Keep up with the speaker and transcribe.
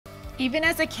Even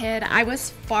as a kid, I was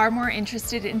far more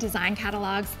interested in design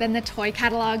catalogs than the toy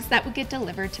catalogs that would get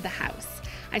delivered to the house.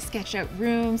 I sketched out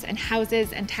rooms and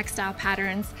houses and textile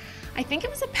patterns. I think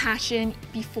it was a passion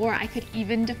before I could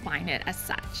even define it as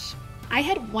such. I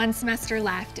had 1 semester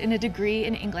left in a degree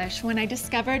in English when I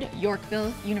discovered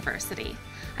Yorkville University.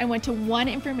 I went to 1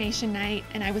 information night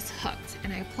and I was hooked,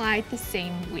 and I applied the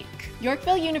same week.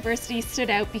 Yorkville University stood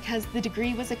out because the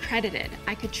degree was accredited.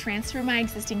 I could transfer my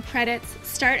existing credits,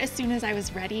 start as soon as I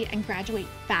was ready, and graduate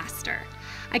faster.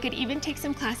 I could even take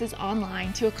some classes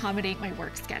online to accommodate my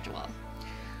work schedule.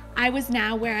 I was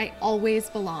now where I always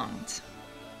belonged.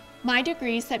 My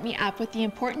degree set me up with the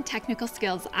important technical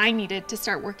skills I needed to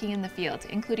start working in the field,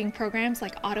 including programs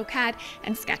like AutoCAD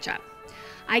and SketchUp.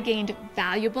 I gained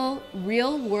valuable,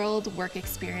 real-world work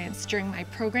experience during my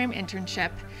program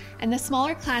internship, and the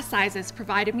smaller class sizes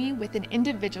provided me with an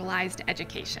individualized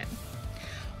education.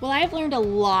 While I have learned a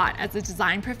lot as a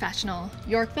design professional,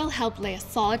 Yorkville helped lay a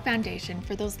solid foundation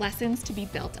for those lessons to be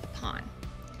built upon.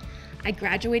 I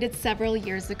graduated several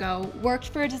years ago, worked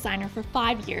for a designer for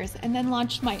 5 years, and then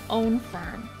launched my own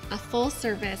firm, a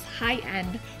full-service,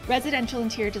 high-end residential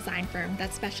interior design firm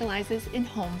that specializes in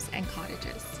homes and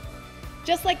cottages.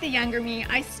 Just like the younger me,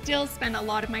 I still spend a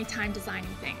lot of my time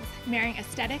designing things, marrying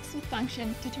aesthetics with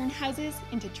function to turn houses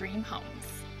into dream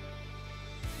homes.